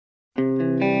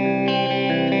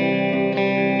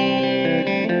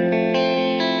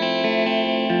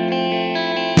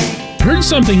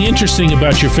learned something interesting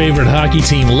about your favorite hockey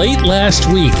team late last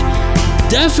week.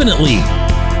 Definitely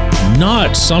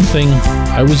not something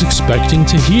I was expecting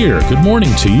to hear. Good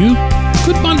morning to you.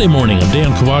 Good Monday morning. I'm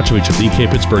Dan Kovacevic of DK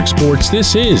Pittsburgh Sports.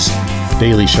 This is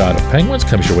Daily Shot of Penguins.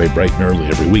 Comes your way bright and early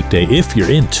every weekday. If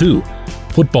you're into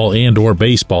football and or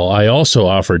baseball, I also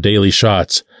offer daily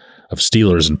shots of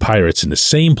Steelers and Pirates in the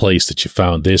same place that you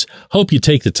found this. Hope you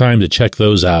take the time to check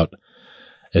those out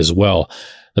as well.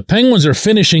 The Penguins are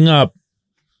finishing up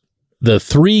the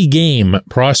 3-game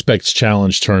Prospects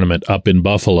Challenge tournament up in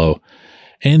Buffalo,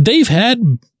 and they've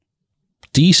had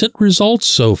decent results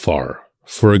so far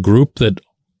for a group that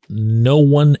no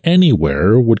one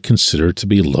anywhere would consider to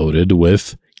be loaded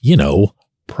with,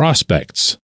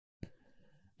 prospects.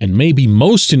 And maybe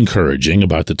most encouraging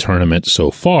about the tournament so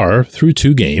far, through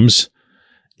 2 games,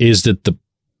 is that the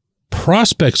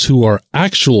prospects who are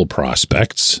actual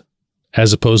prospects,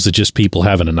 as opposed to just people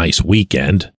having a nice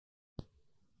weekend,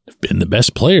 have been the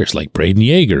best players, like Braden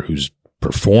Yeager, who's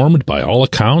performed by all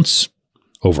accounts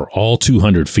over all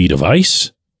 200 feet of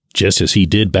ice, just as he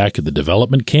did back at the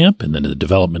development camp and then the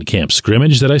development camp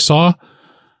scrimmage that I saw.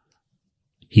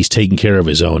 He's taking care of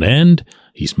his own end.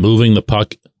 He's moving the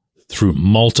puck through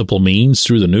multiple means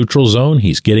through the neutral zone.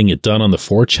 He's getting it done on the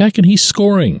forecheck, and he's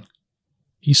scoring.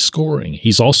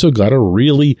 He's also got a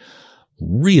really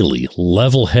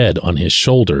level head on his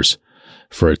shoulders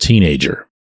for a teenager.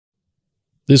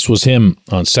 This was him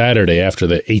on Saturday after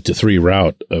the 8-3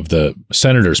 rout of the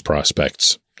Senators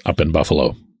prospects up in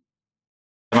Buffalo.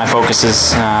 My focus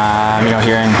is,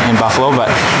 here in Buffalo, but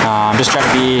just try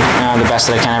to be the best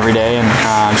that I can every day and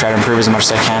try to improve as much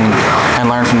as I can and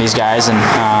learn from these guys. And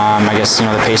I guess, the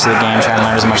pace of the game, try and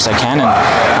learn as much as I can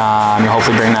and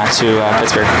hopefully bring that to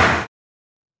Pittsburgh.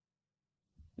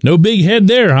 No big head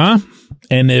there, huh?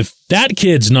 And if that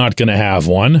kid's not going to have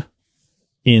one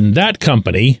in that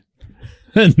company,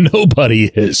 nobody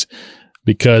is.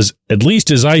 Because at least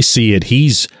as I see it,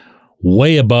 he's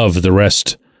way above the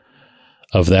rest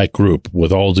of that group,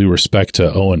 with all due respect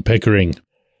to Owen Pickering,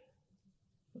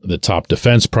 the top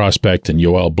defense prospect, and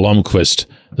Yoel Blomqvist,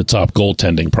 the top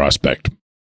goaltending prospect.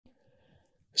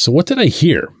 So what did I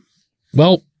hear?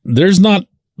 Well, there's not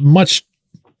much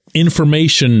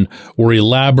information or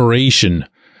elaboration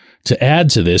to add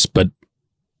to this, but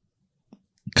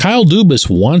Kyle Dubas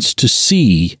wants to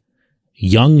see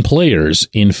young players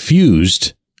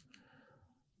infused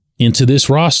into this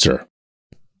roster.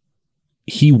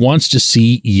 He wants to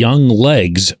see young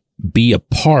legs be a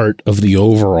part of the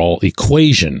overall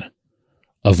equation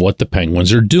of what the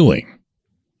Penguins are doing.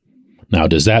 Now,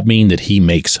 does that mean that he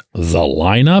makes the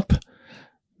lineup?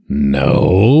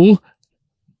 No.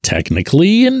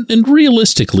 Technically and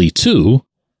realistically, too,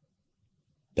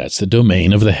 that's the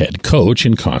domain of the head coach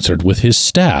in concert with his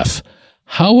staff.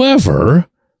 However,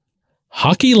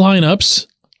 hockey lineups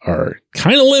are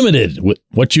kind of limited with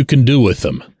what you can do with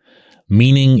them.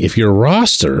 Meaning, if your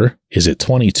roster is at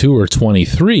 22 or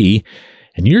 23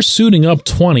 and you're suiting up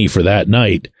 20 for that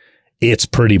night, it's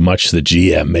pretty much the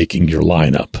GM making your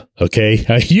lineup, okay?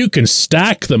 You can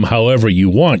stack them however you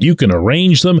want. You can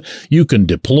arrange them. You can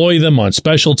deploy them on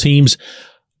special teams.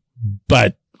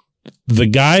 But the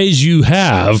guys you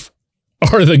have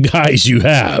are the guys you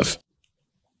have.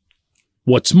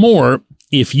 What's more,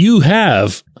 if you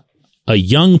have a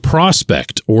young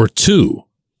prospect or two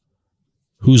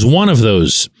who's one of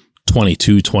those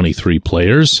 22, 23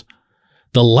 players,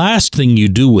 the last thing you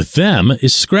do with them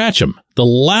is scratch them. The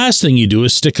last thing you do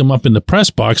is stick them up in the press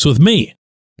box with me.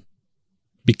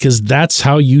 Because that's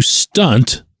how you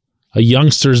stunt a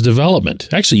youngster's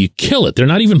development. Actually, you kill it. They're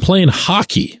not even playing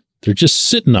hockey. They're just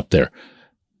sitting up there.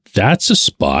 That's a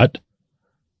spot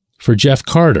for Jeff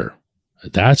Carter.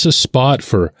 That's a spot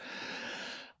for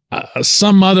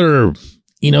some other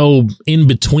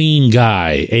in-between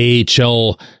guy,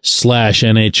 AHL/NHL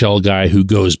guy who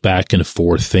goes back and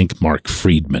forth, think Mark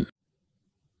Friedman.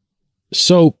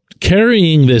 So,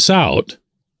 carrying this out,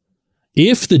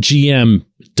 if the GM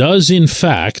does in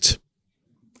fact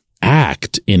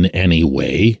act in any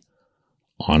way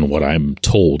on what I'm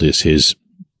told is his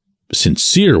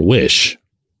sincere wish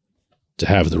to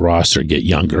have the roster get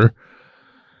younger,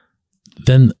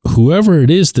 then whoever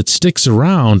it is that sticks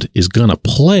around is going to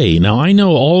play. Now, I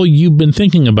know all you've been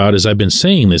thinking about as I've been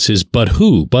saying this is, but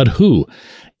who?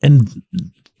 And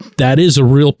that is a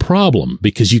real problem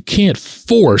because you can't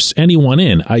force anyone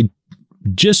in. I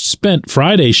just spent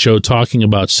Friday's show talking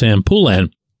about Sam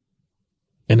Poulin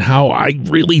and how I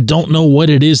really don't know what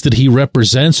it is that he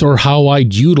represents or how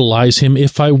I'd utilize him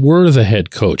if I were the head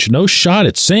coach. No shot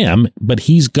at Sam, but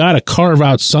he's got to carve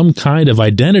out some kind of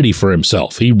identity for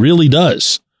himself. He really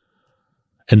does.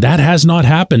 And that has not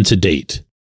happened to date.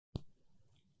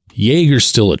 Yeager's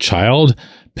still a child.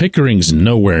 Pickering's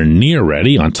nowhere near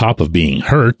ready on top of being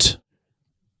hurt.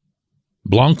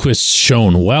 Blomqvist's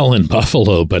shown well in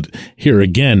Buffalo, but here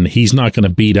again, he's not going to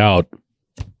beat out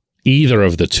either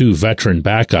of the two veteran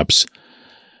backups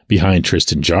behind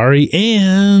Tristan Jarry,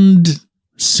 and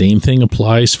same thing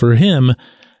applies for him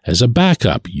as a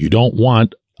backup. You don't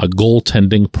want a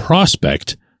goaltending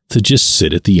prospect to just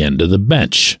sit at the end of the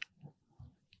bench.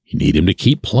 You need him to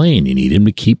keep playing. You need him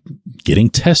to keep getting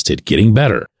tested, getting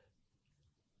better.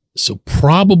 So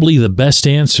probably the best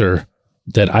answer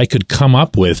that I could come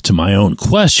up with to my own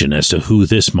question as to who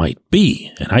this might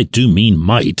be, and I do mean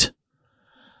might,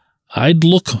 I'd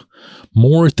look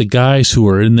more at the guys who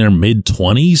are in their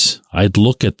mid-20s. I'd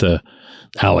look at the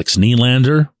Alex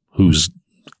Nylander, who's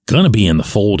going to be in the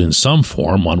fold in some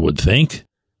form, one would think,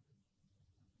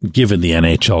 given the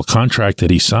NHL contract that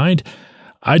he signed.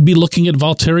 I'd be looking at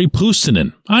Valtteri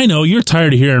Puustinen. I know you're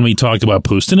tired of hearing me talk about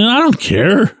Puustinen. I don't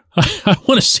care. I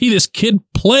want to see this kid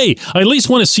play. I at least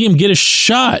want to see him get a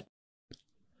shot.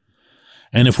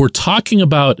 And if we're talking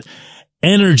about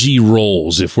energy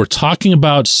roles, if we're talking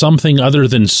about something other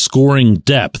than scoring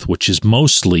depth, which is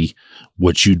mostly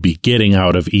what you'd be getting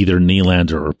out of either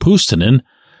Nylander or Puustinen,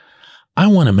 I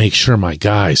want to make sure my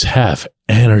guys have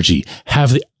energy,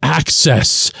 have the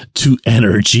access to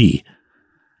energy.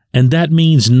 And that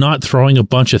means not throwing a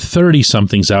bunch of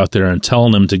 30-somethings out there and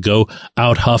telling them to go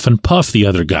out huff and puff the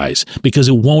other guys, because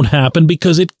it won't happen,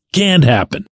 because it can't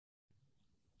happen.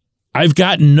 I've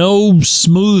got no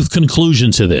smooth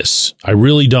conclusion to this. I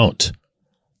really don't.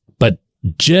 But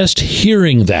just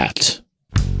hearing that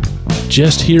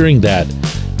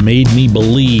made me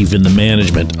believe in the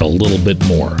management a little bit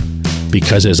more.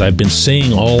 Because as I've been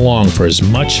saying all along, for as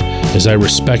much as I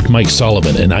respect Mike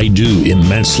Sullivan, and I do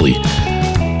immensely,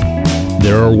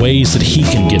 there are ways that he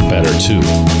can get better too.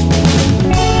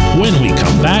 When we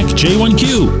come back,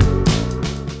 J1Q.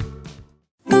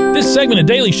 This segment of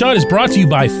Daily Shot is brought to you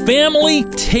by Family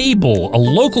Table, a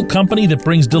local company that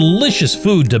brings delicious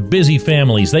food to busy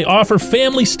families. They offer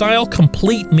family-style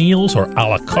complete meals or a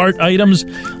la carte items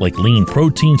like lean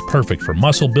proteins perfect for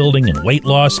muscle building and weight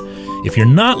loss. If you're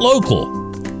not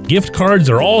local, gift cards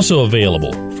are also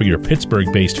available for your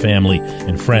Pittsburgh-based family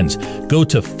and friends. Go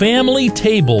to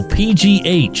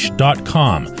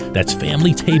FamilyTablePGH.com. That's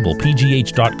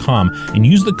FamilyTablePGH.com and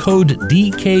use the code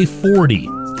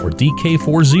DK40 or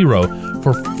DK40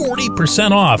 for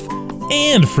 40% off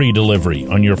and free delivery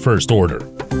on your first order.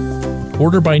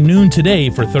 Order by noon today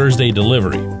for Thursday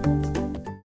delivery.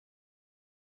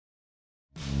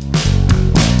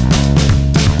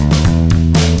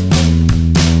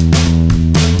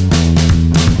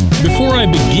 Before I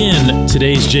begin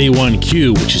today's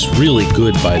J1Q, which is really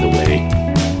good, by the way,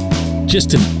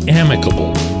 just an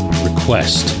amicable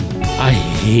request. I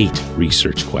hate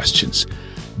research questions.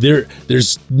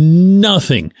 There's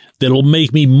nothing that'll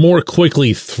make me more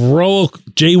quickly throw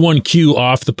J1Q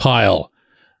off the pile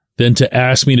than to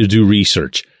ask me to do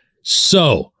research.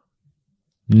 So,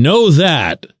 know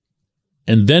that,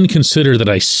 and then consider that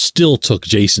I still took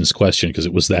Jason's question because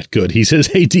it was that good. He says,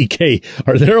 hey, DK,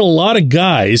 are there a lot of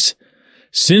guys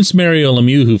since Mario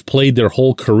Lemieux who've played their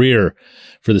whole career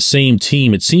for the same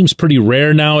team? It seems pretty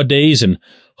rare nowadays, and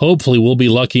hopefully we'll be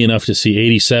lucky enough to see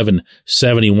 87,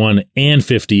 71, and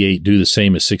 58 do the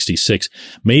same as 66.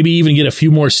 Maybe even get a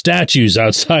few more statues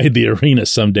outside the arena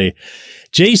someday.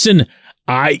 Jason,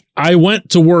 I went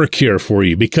to work here for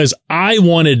you because I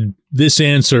wanted this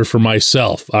answer for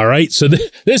myself, all right? So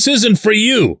this isn't for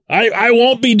you. I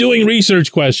won't be doing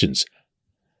research questions.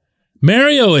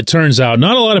 Mario, it turns out,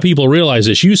 not a lot of people realize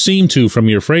this, you seem to from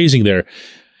your phrasing there,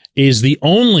 is the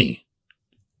only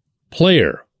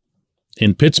player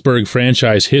in Pittsburgh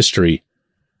franchise history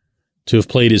to have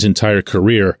played his entire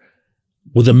career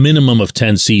with a minimum of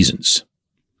 10 seasons.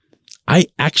 I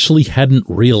actually hadn't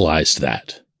realized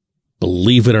that,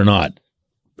 believe it or not.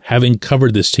 Having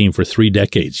covered this team for 3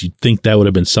 decades, you'd think that would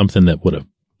have been something that would have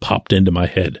popped into my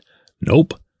head.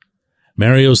 Nope.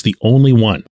 Mario's the only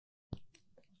one.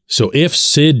 So if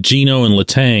Sid, Gino, and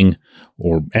Letang,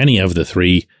 or any of the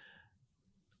three,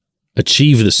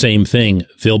 achieve the same thing,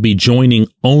 they'll be joining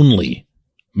only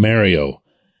Mario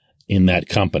in that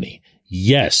company.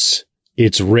 Yes,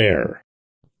 it's rare.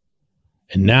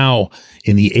 And now,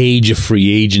 in the age of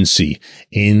free agency,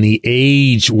 in the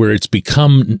age where it's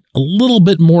become a little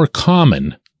bit more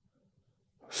common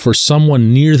for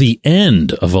someone near the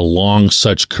end of a long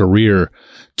such career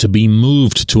to be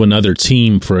moved to another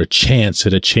team for a chance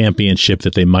at a championship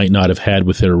that they might not have had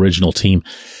with their original team,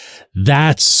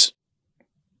 that's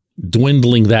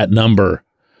dwindling that number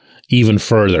even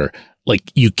further.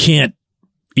 Like, you can't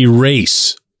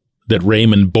erase that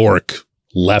Raymond Bourque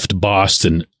left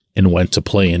Boston and went to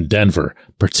play in Denver,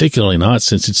 particularly not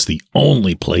since it's the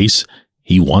only place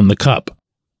he won the Cup.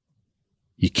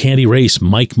 You can't erase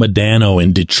Mike Modano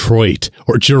in Detroit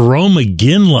or Jerome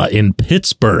McGinley in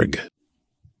Pittsburgh.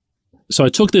 So I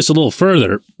took this a little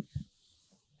further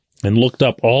and looked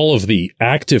up all of the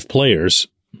active players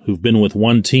who've been with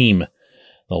one team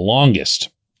the longest.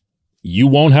 You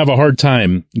won't have a hard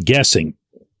time guessing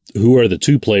who are the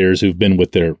two players who've been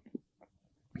with their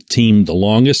team the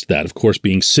longest. That, of course,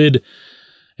 being Sid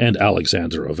and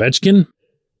Alexander Ovechkin.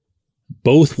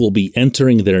 Both will be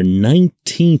entering their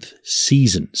 19th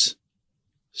seasons.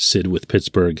 Sid with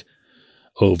Pittsburgh,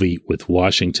 Ovi with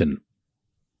Washington.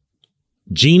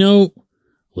 Gino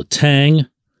Letang,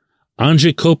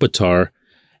 Anze Kopitar,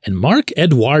 and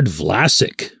Marc-Edouard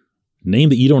Vlasic, name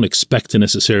that you don't expect to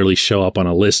necessarily show up on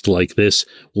a list like this,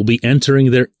 will be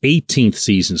entering their 18th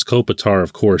seasons. Kopitar,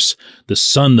 of course, the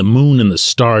sun, the moon, and the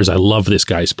stars. I love this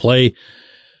guy's play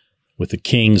with the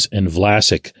Kings, and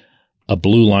Vlasic, a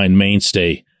blue line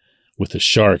mainstay with the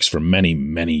Sharks for many,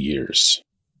 many years.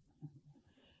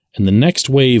 And the next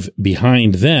wave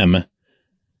behind them,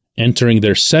 entering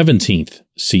their 17th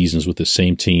seasons with the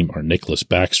same team, are Nicholas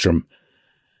Backstrom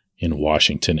in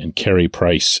Washington and Carey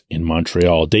Price in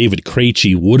Montreal. David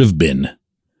Krejci would have been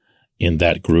in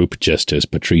that group, just as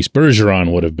Patrice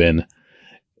Bergeron would have been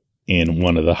in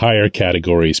one of the higher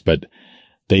categories, but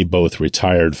they both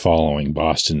retired following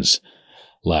Boston's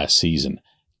last season.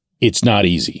 It's not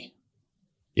easy.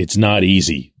 It's not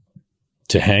easy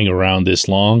to hang around this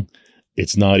long.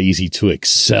 It's not easy to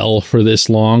excel for this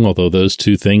long, although those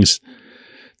two things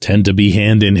tend to be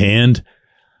hand in hand.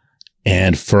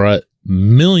 And for a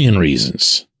million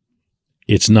reasons,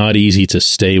 it's not easy to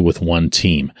stay with one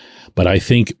team. But I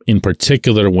think in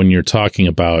particular, when you're talking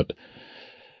about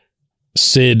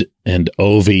Sid and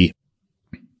Ovi,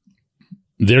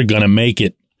 they're going to make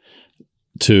it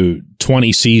to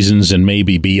 20 seasons and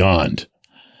maybe beyond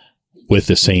with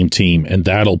the same team. And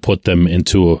that'll put them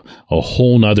into a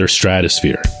whole nother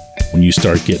stratosphere when you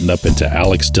start getting up into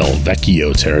Alex Del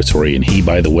Vecchio territory. And he,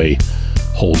 by the way,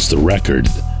 holds the record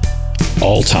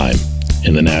all time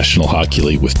in the National Hockey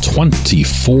League with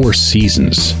 24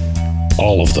 seasons,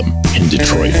 all of them in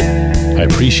Detroit. I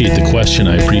appreciate the question.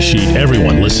 I appreciate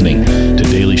everyone listening to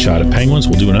Daily Shot of Penguins.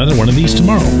 We'll do another one of these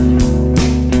tomorrow.